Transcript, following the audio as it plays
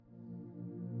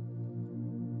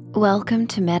Welcome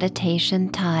to Meditation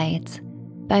Tides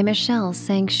by Michelle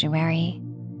Sanctuary.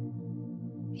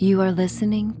 You are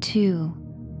listening to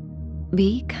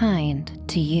Be Kind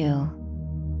to You.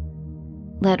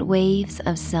 Let waves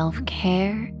of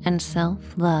self-care and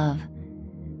self-love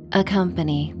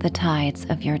accompany the tides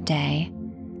of your day.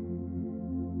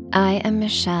 I am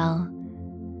Michelle,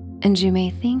 and you may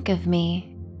think of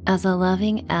me as a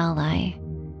loving ally,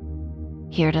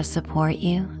 here to support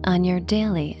you on your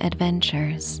daily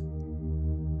adventures.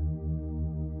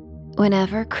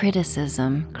 Whenever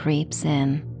criticism creeps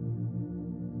in,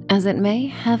 as it may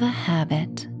have a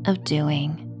habit of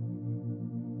doing,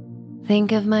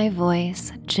 think of my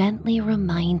voice gently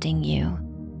reminding you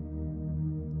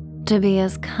to be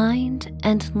as kind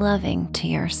and loving to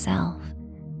yourself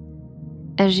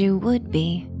as you would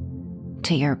be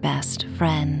to your best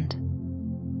friend.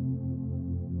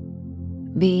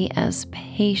 Be as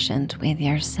patient with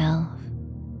yourself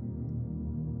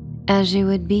as you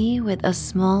would be with a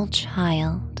small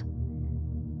child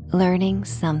learning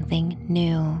something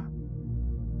new.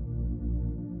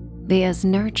 Be as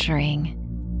nurturing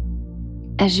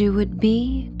as you would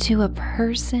be to a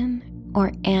person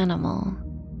or animal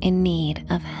in need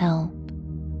of help.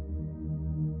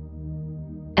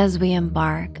 As we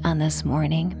embark on this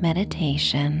morning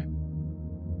meditation,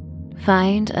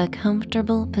 find a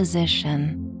comfortable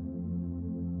position,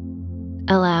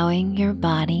 allowing your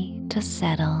body to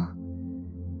settle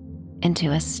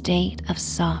into a state of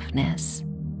softness.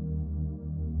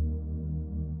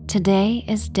 Today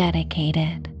is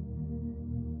dedicated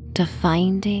to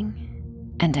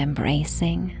finding and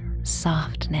embracing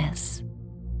softness.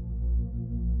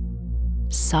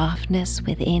 Softness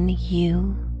within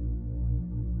you,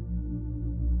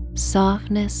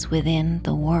 softness within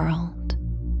the world,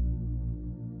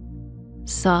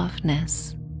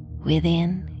 softness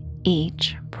within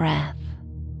each breath.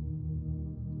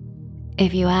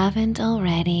 If you haven't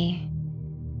already,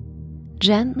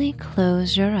 gently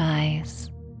close your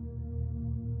eyes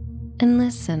and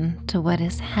listen to what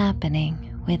is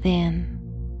happening within.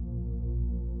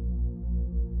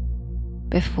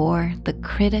 Before the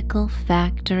critical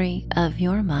factory of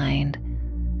your mind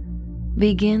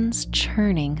begins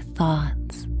churning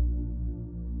thoughts,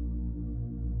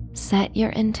 set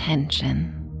your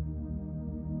intention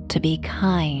to be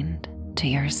kind to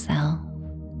yourself.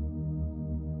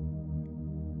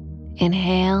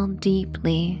 Inhale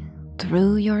deeply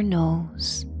through your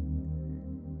nose,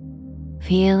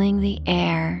 feeling the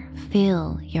air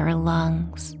fill your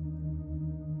lungs.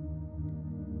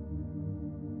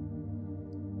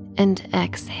 And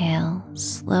exhale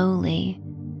slowly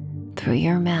through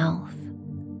your mouth,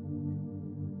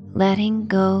 letting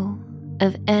go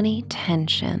of any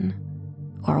tension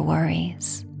or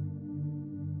worries.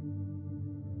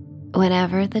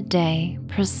 Whenever the day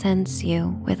presents you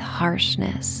with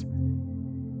harshness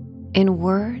in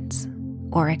words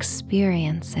or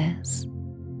experiences,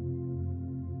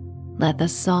 let the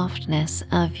softness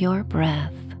of your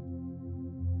breath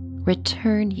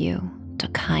return you to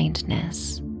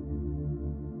kindness.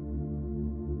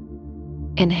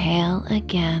 Inhale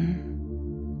again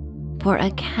for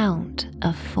a count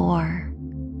of 4.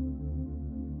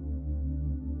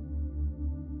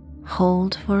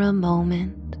 Hold for a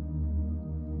moment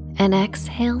and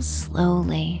exhale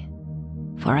slowly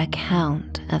for a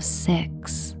count of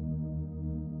 6.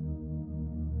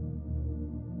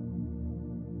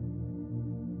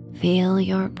 Feel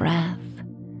your breath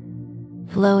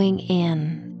flowing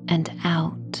in and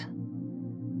out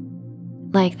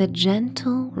like the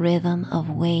gentle rhythm of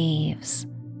waves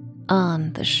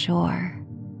on the shore.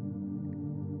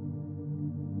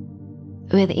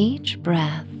 With each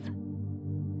breath,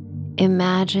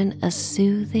 imagine a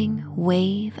soothing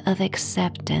wave of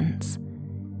acceptance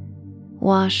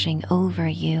washing over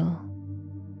you,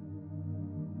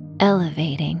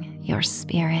 elevating your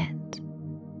spirit.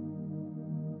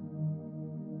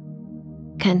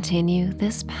 Continue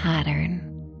this pattern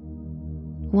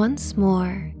once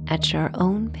more at your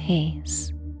own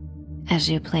pace as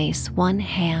you place one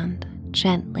hand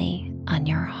gently on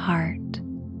your heart.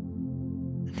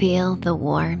 Feel the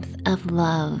warmth of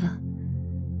love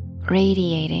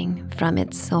radiating from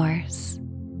its source,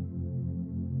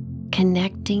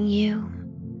 connecting you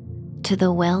to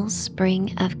the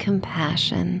wellspring of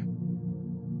compassion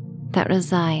that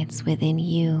resides within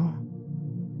you.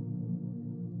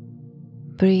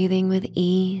 Breathing with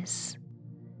ease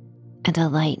and a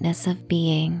lightness of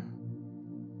being,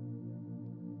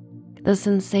 the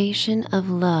sensation of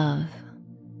love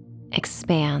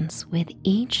expands with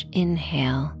each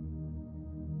inhale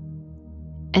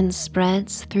and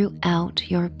spreads throughout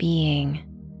your being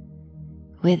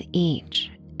with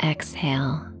each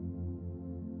exhale.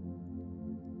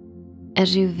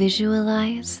 as you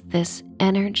visualize this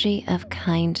energy of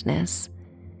kindness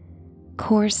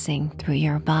coursing through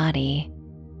your body.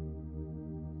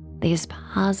 These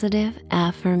positive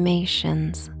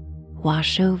affirmations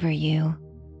wash over you,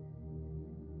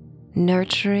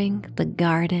 nurturing the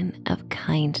garden of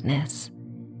kindness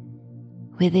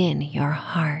within your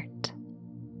heart.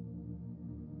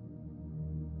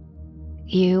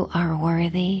 You are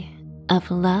worthy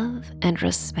of love and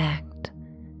respect,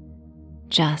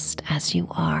 just as you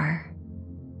are.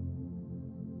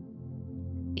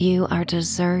 You are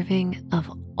deserving of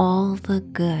all the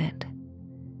good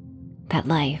that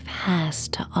life has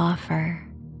to offer.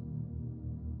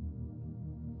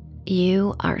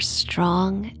 You are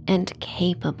strong and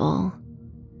capable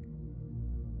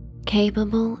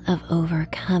of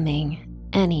overcoming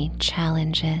any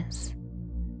challenges.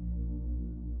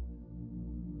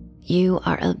 You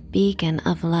are a beacon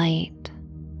of light,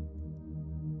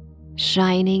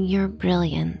 shining your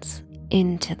brilliance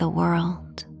into the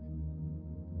world.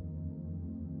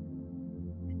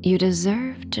 You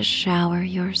deserve to shower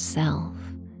yourself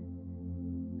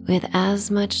with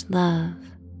as much love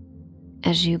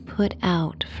as you put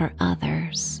out for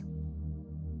others.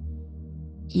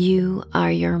 You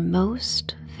are your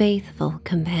most faithful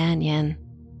companion,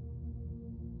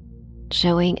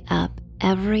 showing up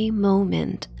every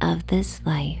moment of this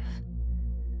life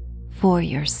for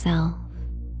yourself.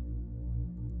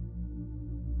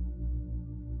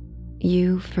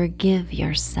 You forgive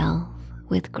yourself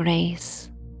with grace.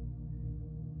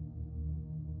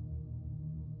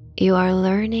 You are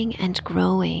learning and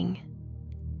growing,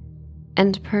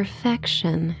 and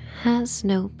perfection has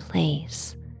no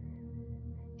place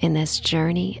in this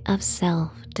journey of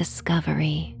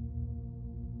self-discovery.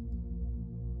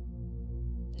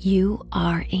 You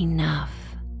are enough,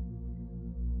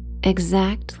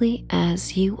 exactly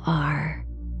as you are,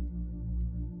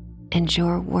 and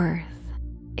your worth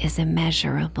is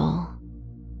immeasurable.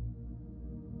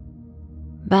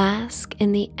 Bask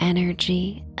in the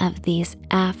energy of these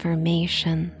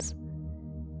affirmations,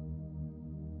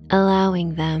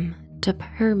 allowing them to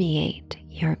permeate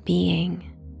your being.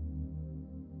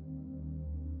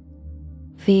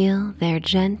 Feel their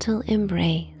gentle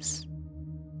embrace,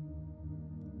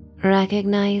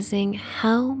 recognizing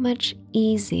how much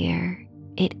easier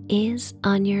it is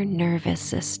on your nervous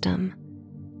system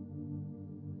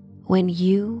when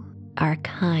you are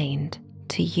kind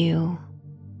to you.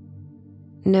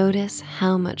 Notice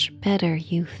how much better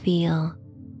you feel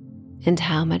and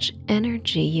how much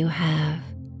energy you have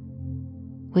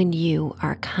when you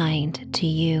are kind to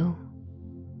you.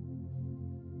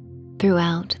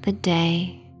 Throughout the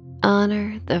day,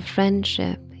 honor the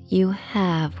friendship you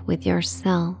have with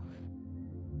yourself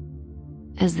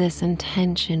as this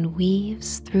intention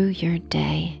weaves through your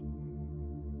day,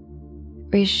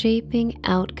 reshaping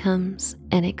outcomes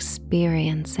and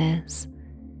experiences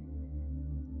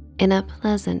in a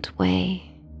pleasant way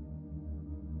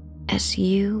as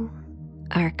you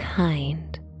are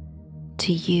kind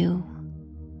to you.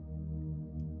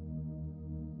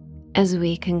 As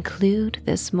we conclude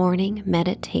this morning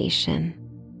meditation,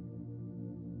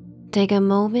 take a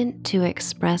moment to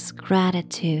express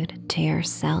gratitude to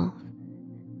yourself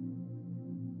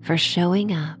for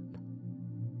showing up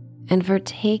and for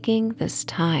taking this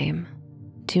time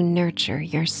to nurture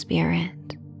your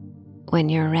spirit. When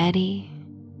you're ready,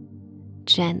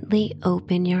 gently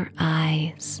open your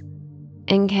eyes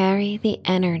and carry the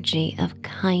energy of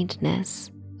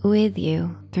kindness with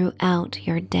you throughout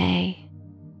your day.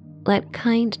 Let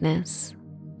kindness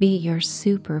be your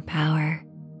superpower,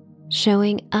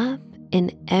 showing up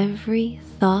in every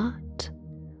thought,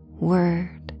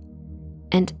 word,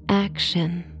 and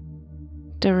action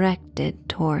directed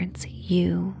towards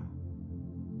you.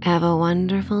 Have a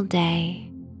wonderful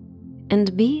day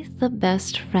and be the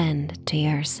best friend to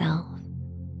yourself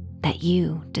that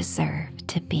you deserve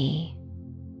to be.